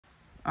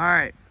All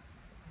right,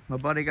 my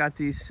buddy got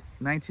these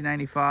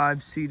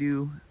 1995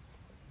 Sea-Doo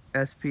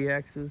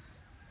SPXs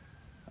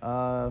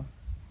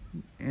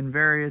in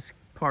various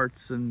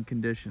parts and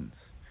conditions.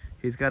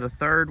 He's got a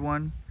third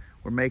one.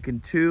 We're making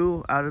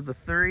 2 out of the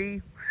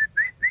 3.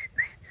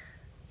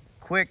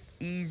 Quick,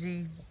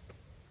 easy,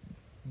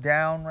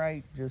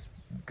 downright, just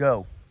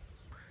go.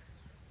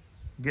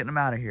 Getting them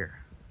out of here.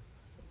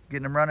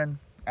 Getting them running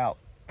out.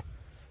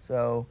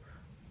 So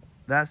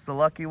that's the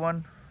lucky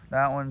one.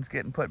 That one's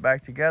getting put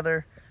back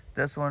together.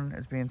 This one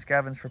is being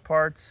scavenged for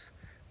parts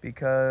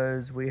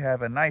because we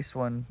have a nice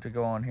one to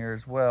go on here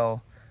as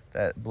well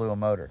that blew a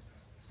motor.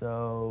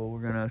 So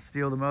we're gonna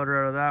steal the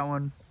motor out of that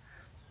one,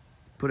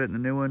 put it in the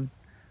new one.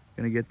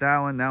 Gonna get that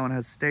one. That one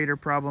has stator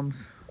problems.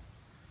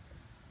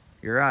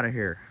 You're out of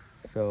here.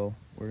 So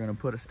we're gonna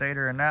put a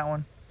stator in that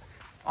one.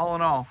 All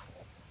in all,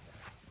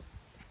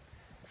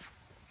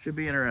 should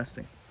be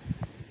interesting.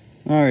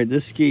 All right,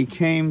 this ski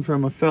came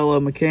from a fellow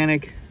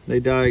mechanic. They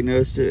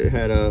diagnosed it, it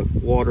had a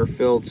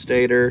water-filled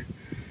stator,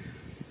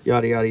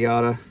 yada, yada,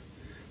 yada.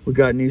 We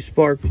got new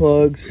spark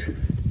plugs.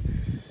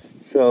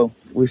 So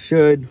we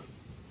should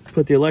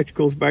put the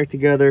electricals back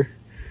together,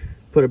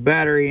 put a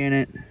battery in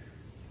it,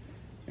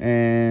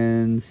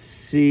 and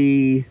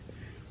see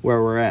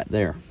where we're at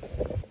there.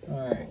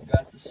 All right,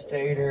 got the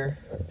stator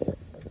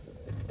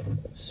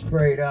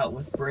sprayed out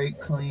with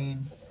brake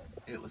clean.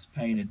 It was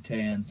painted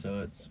tan, so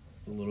it's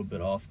a little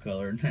bit off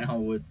color now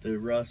with the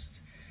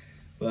rust,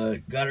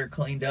 but got her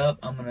cleaned up.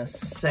 I'm gonna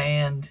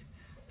sand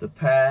the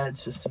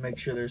pads just to make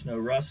sure there's no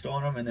rust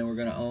on them, and then we're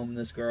gonna ohm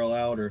this girl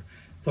out or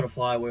put a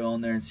flywheel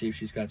on there and see if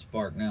she's got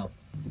spark now.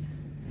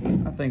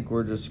 I think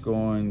we're just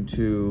going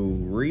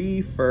to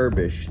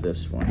refurbish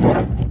this one.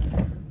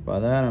 By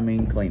that I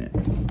mean clean it.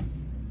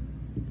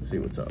 Let's see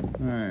what's up.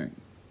 All right,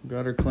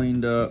 got her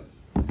cleaned up.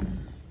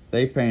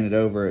 They painted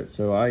over it,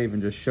 so I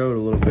even just showed a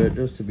little bit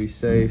just to be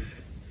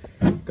safe.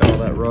 Got all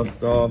that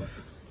rust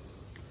off.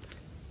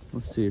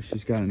 Let's see if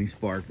she's got any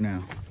spark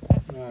now.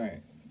 All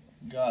right,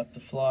 got the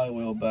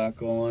flywheel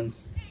back on.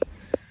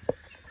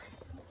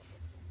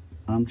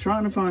 I'm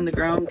trying to find the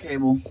ground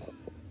cable.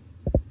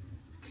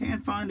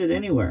 Can't find it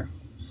anywhere.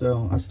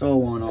 So I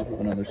stole one off of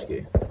another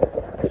ski.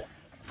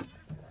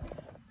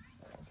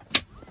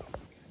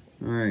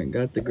 All right,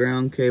 got the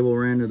ground cable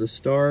ran to the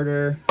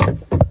starter.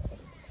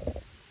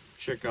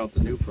 Check out the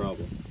new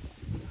problem.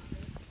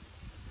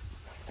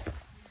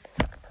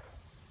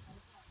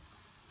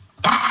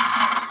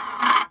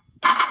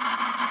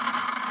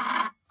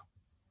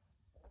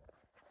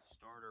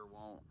 Starter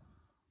won't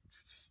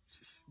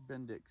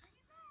bendix,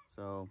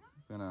 so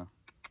I'm gonna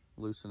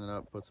loosen it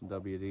up, put some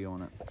WD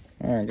on it.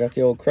 All right, got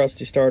the old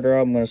crusty starter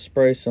out. I'm gonna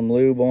spray some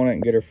lube on it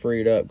and get her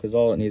freed up because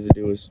all it needs to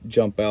do is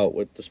jump out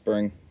with the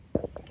spring.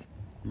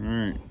 All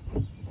right,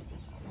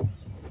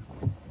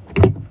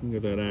 look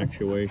at that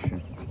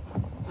actuation.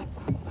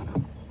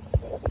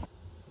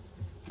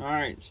 All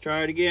right, let's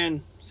try it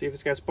again. See if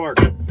it's got spark.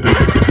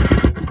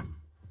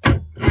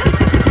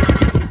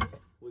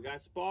 We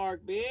got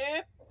spark, beep.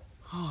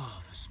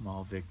 Oh, the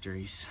small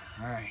victories.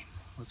 All right,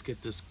 let's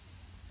get this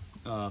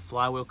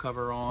flywheel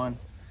cover on.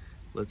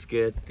 Let's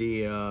get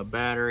the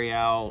battery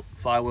out,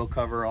 flywheel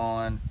cover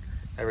on,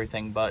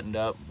 everything buttoned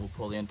up. We'll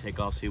pull the intake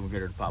off, see if we can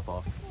get her to pop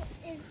off.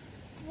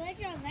 Where's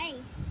your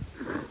vase?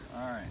 All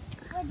right,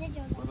 Where did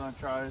your we're gonna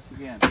try this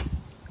again.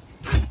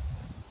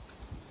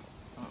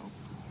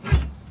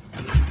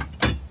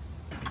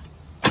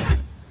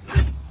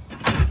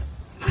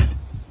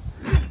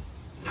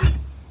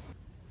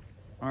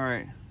 All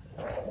right,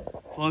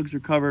 plugs are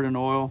covered in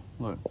oil,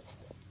 look,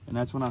 and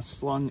that's when I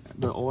slung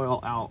the oil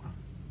out.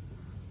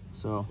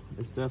 So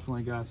it's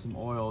definitely got some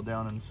oil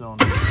down in the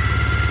cylinder.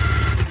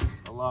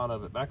 A lot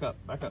of it. Back up,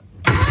 back up.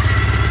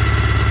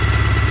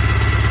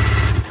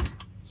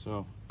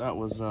 So that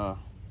was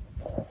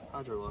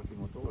hydrolocking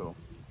with oil.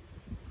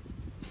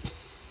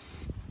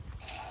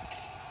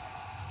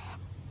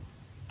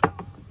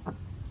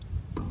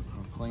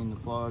 I'll clean the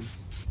plugs.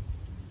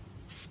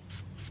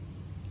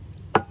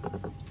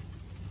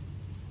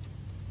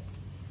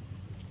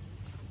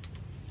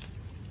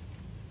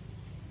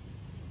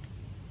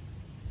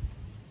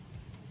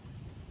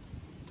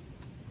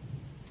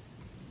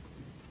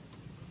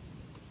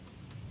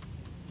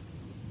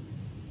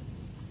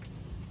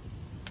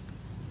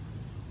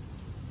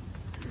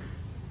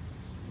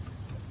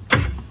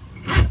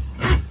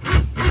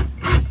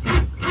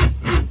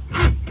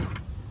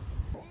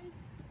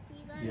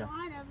 a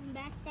lot of them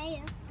back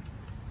there.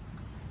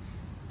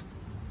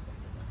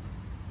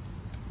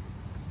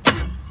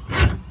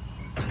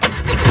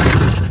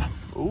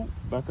 Oh,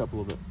 back up a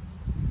little bit.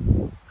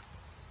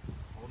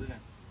 Hold it in.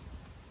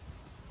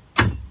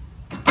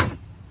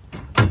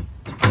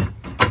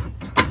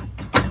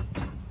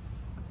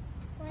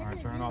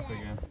 Alright, turn it off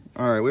again.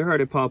 Alright, we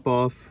heard it pop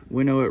off.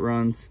 We know it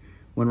runs.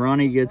 When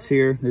Ronnie gets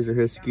here, these are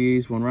his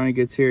skis. When Ronnie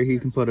gets here, he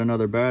can put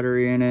another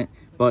battery in it,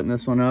 button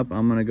this one up.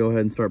 I'm gonna go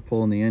ahead and start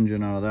pulling the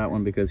engine out of that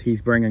one because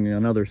he's bringing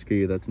another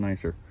ski that's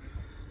nicer.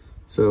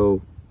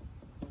 So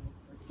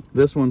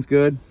this one's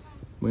good.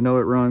 We know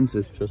it runs.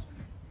 It's just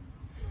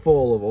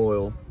full of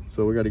oil.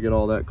 So we got to get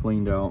all that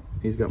cleaned out.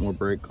 He's got more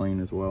brake clean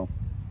as well.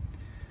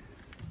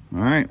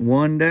 All right,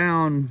 one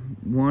down,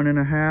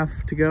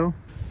 1.5 to go.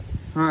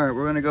 All right,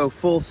 we're gonna go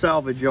full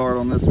salvage yard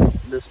on this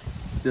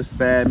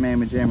bad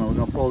mamma jamma. We're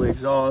gonna pull the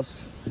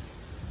exhaust,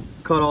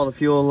 cut all the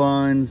fuel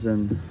lines,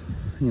 and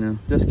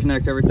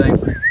disconnect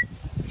everything.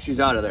 She's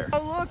out of there.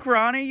 Oh look,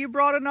 Ronnie, you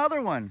brought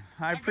another one.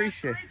 I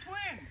appreciate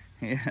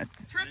it. Yeah,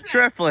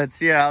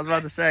 triplets. Yeah, I was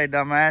about to say,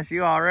 dumbass,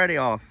 you already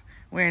off.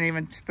 We ain't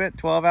even spent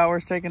 12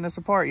 hours taking this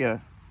apart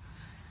yet.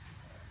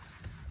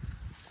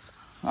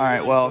 All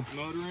right, well,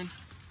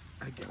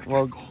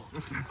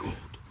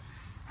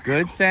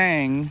 good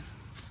thing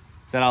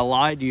that I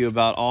lied to you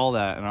about all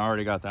that, and I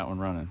already got that one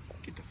running.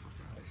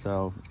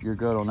 So you're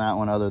good on that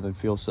one other than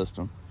fuel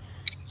system.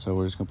 So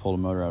we're just gonna pull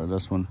the motor out of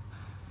this one.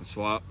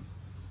 Swap.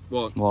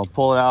 Well,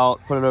 pull it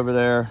out, put it over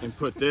there. And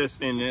put this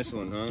in this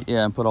one, huh?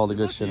 Yeah, and put all the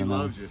good shit in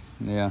there.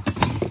 Yeah.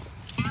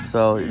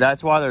 So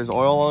that's why there's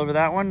oil over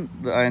that one.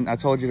 And I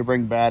told you to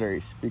bring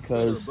batteries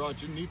because I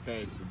brought you knee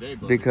pads today,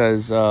 buddy.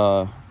 because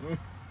I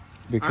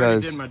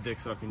did my dick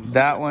sucking.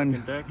 that one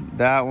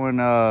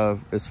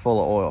is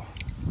full of oil.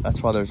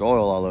 That's why there's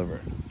oil all over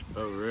it.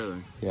 Oh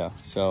really? Yeah.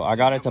 So I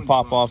got it to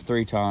pop off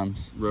 3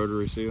 times.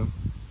 Rotary seal.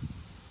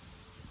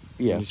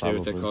 Yeah. Can you see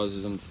what that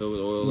causes them to fill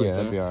with oil? Yeah, like that?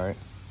 that'd be all right.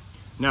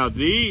 Now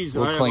these,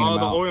 We'll I have clean all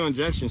them the out. oil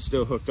injections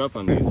still hooked up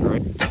on these,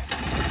 right?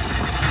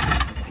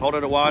 Hold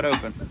it wide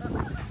open.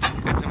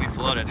 It's gonna be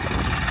flooded.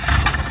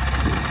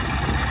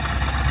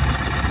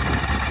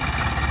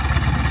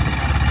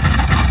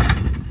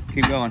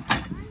 Keep going.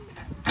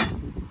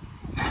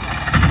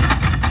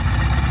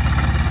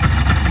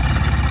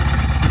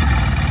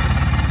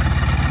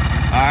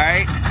 All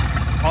right,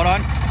 hold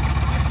on.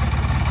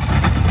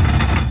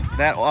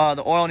 That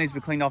the oil needs to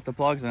be cleaned off the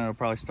plugs, and it'll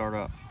probably start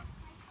up.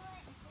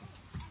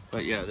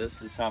 But yeah,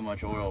 this is how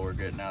much oil we're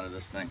getting out of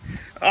this thing.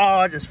 Oh,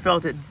 I just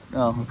felt it.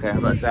 Oh, okay. I'm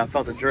about to say I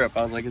felt the drip.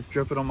 I was like, it's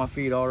dripping on my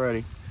feet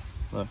already.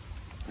 Look.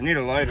 I need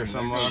a light or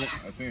something on it.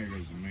 I think it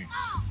goes to me.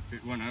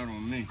 It went out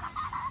on me.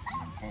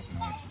 I'm pumping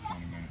that for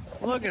 20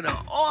 minutes. Look at the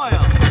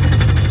oil.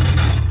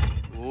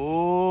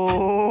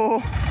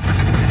 Oh.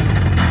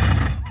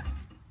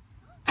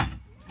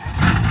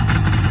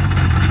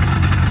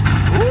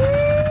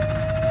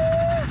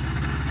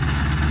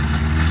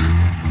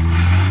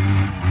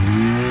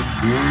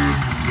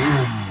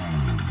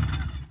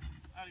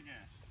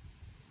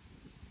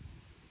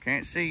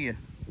 Can't see you.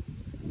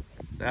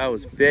 That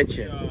was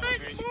bitching.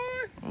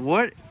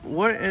 What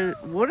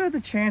are the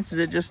chances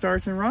it just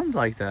starts and runs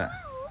like that?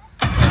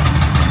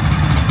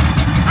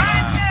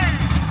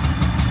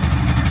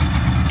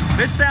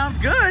 Bitch sounds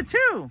good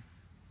too.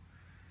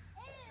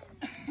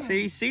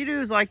 See,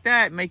 Sea-Doos like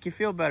that make you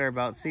feel better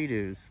about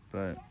Sea-Doos,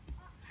 but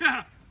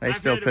they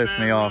still piss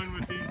me off.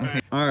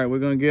 All right, we're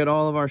gonna get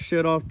all of our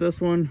shit off this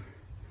one.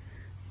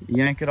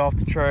 Yank it off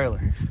the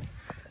trailer.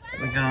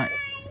 We got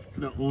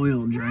the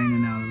oil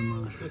draining out of the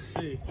mother. Let's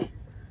see.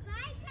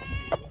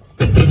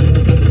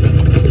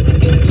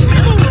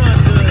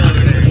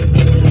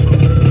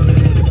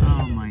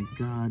 Oh my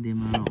God, the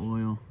amount of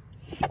oil.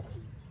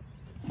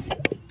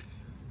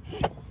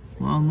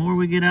 Well, the more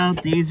we get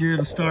out, the easier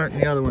it'll start in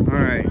the other one. All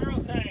right,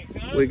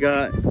 we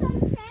got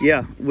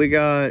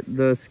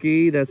the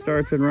ski that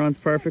starts and runs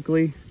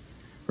perfectly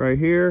right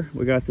here.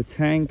 We got the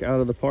tank out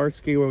of the parts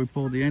ski where we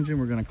pulled the engine.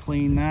 We're gonna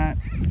clean that.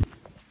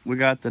 We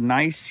got the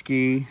nice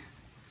ski.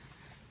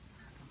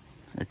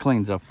 It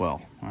cleans up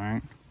well, all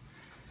right?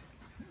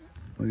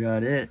 We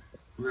got it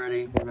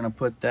ready. We're gonna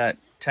put that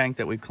tank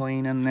that we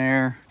clean in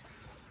there,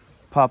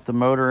 pop the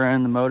motor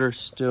in. The motor's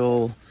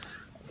still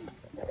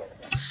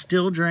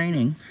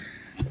draining.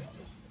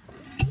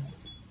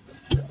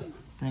 I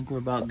think we're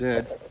about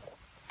good.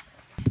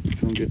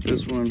 Gonna get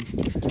this one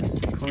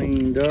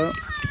cleaned up.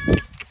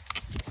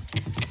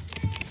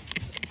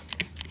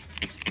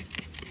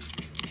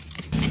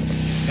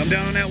 Come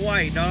down on that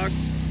white, dog.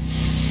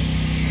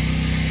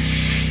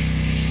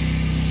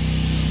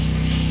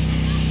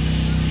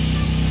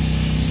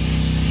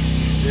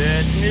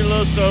 Yeah, you need a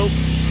little soap.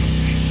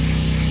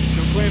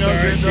 Gonna clean up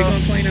good, You're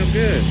gonna clean up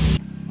good.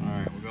 All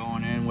right, we're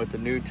going in with the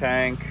new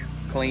tank,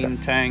 clean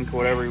tank,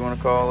 whatever you want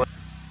to call it.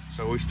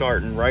 So we're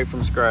starting right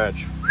from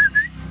scratch.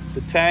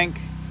 The tank,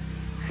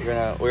 we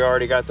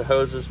already got the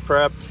hoses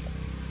prepped.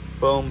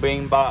 Boom,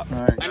 beam, bop.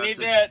 All right, I need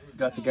that.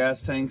 Got the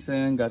gas tanks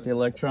in, got the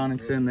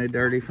electronics in. They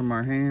dirty from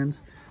our hands.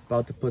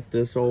 About to put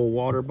this old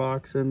water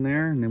box in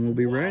there, and then we'll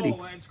be ready.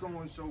 Oh, that's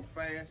going so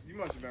fast. You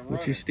must have been What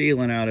running. you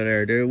stealing out of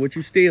there, dude? What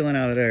you stealing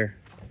out of there?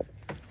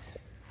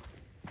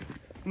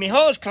 Me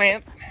hose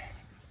clamp.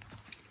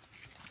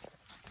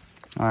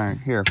 All right,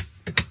 here.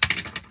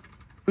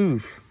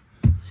 Oof.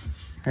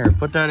 Here,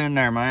 put that in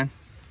there, man.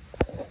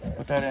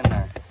 Put that in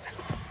there.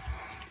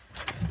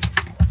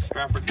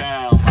 Strap her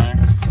down, man.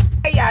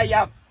 Hey,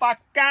 ya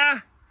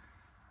fucker.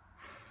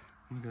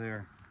 Look at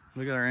there.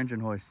 Look at our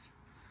engine hoist.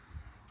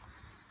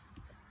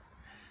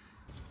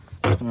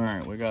 All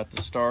right, we got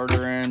the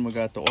starter in. We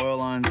got the oil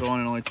lines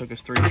on. It only took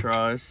us 3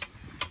 tries.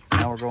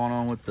 Now we're going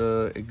on with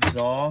the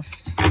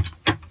exhaust.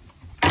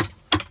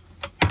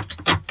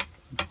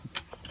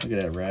 Look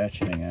at that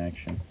ratcheting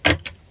action.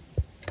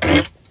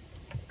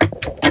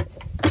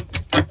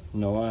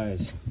 No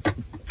eyes.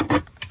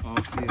 All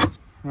feels.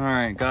 All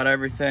right, got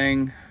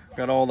everything.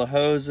 Got all the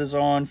hoses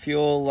on,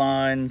 fuel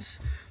lines,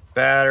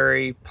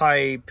 battery,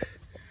 pipe.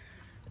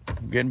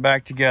 Getting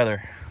back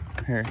together.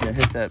 Here, yeah,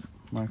 hit that,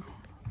 Michael.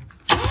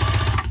 All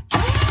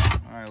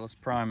right, let's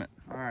prime it.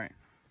 All right.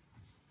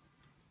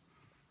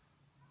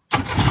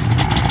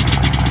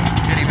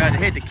 Didn't even have to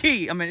hit the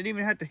key. I mean, it didn't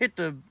even have to hit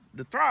the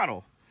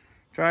throttle.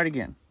 Try it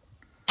again.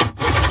 All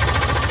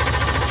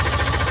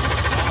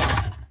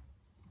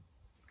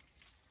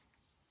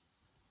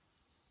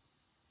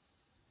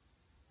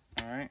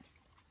right.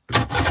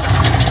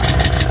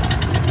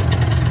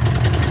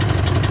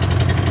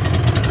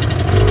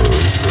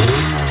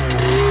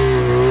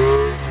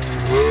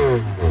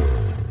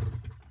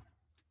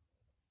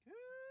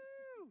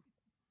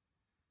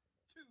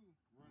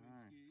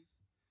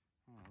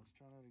 Let's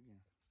try that again.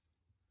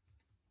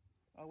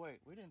 Oh wait,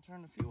 we didn't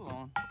turn the fuel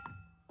on.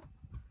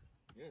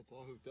 Yeah, it's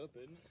all hooked up,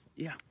 isn't it?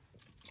 Yeah.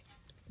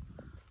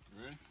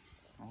 Ready?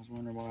 I was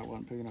wondering why it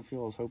wasn't picking up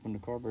fuel. I was hoping the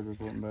carburetors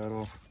wasn't bad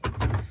off.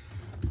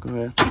 Go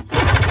ahead.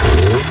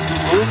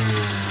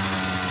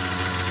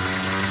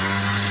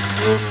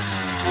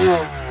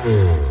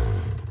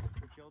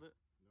 We killed it?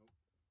 Nope.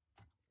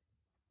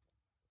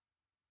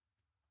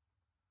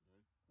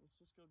 Let's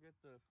just go get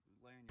the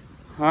lanyard.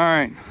 All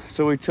right,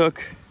 so we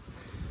took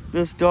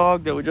this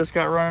dog that we just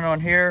got running on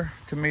here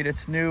to meet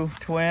its new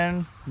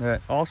twin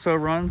that also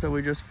runs, that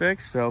we just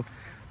fixed. So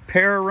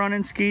pair of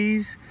running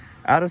skis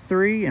out of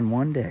 3 in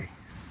one day.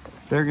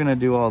 They're gonna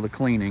do all the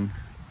cleaning,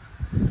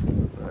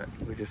 but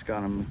we just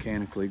got them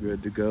mechanically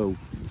good to go.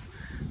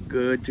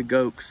 Good to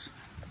gokes.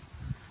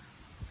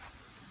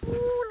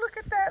 Ooh, look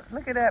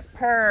at that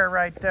pair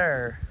right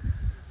there.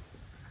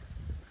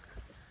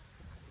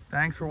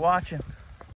 Thanks for watching.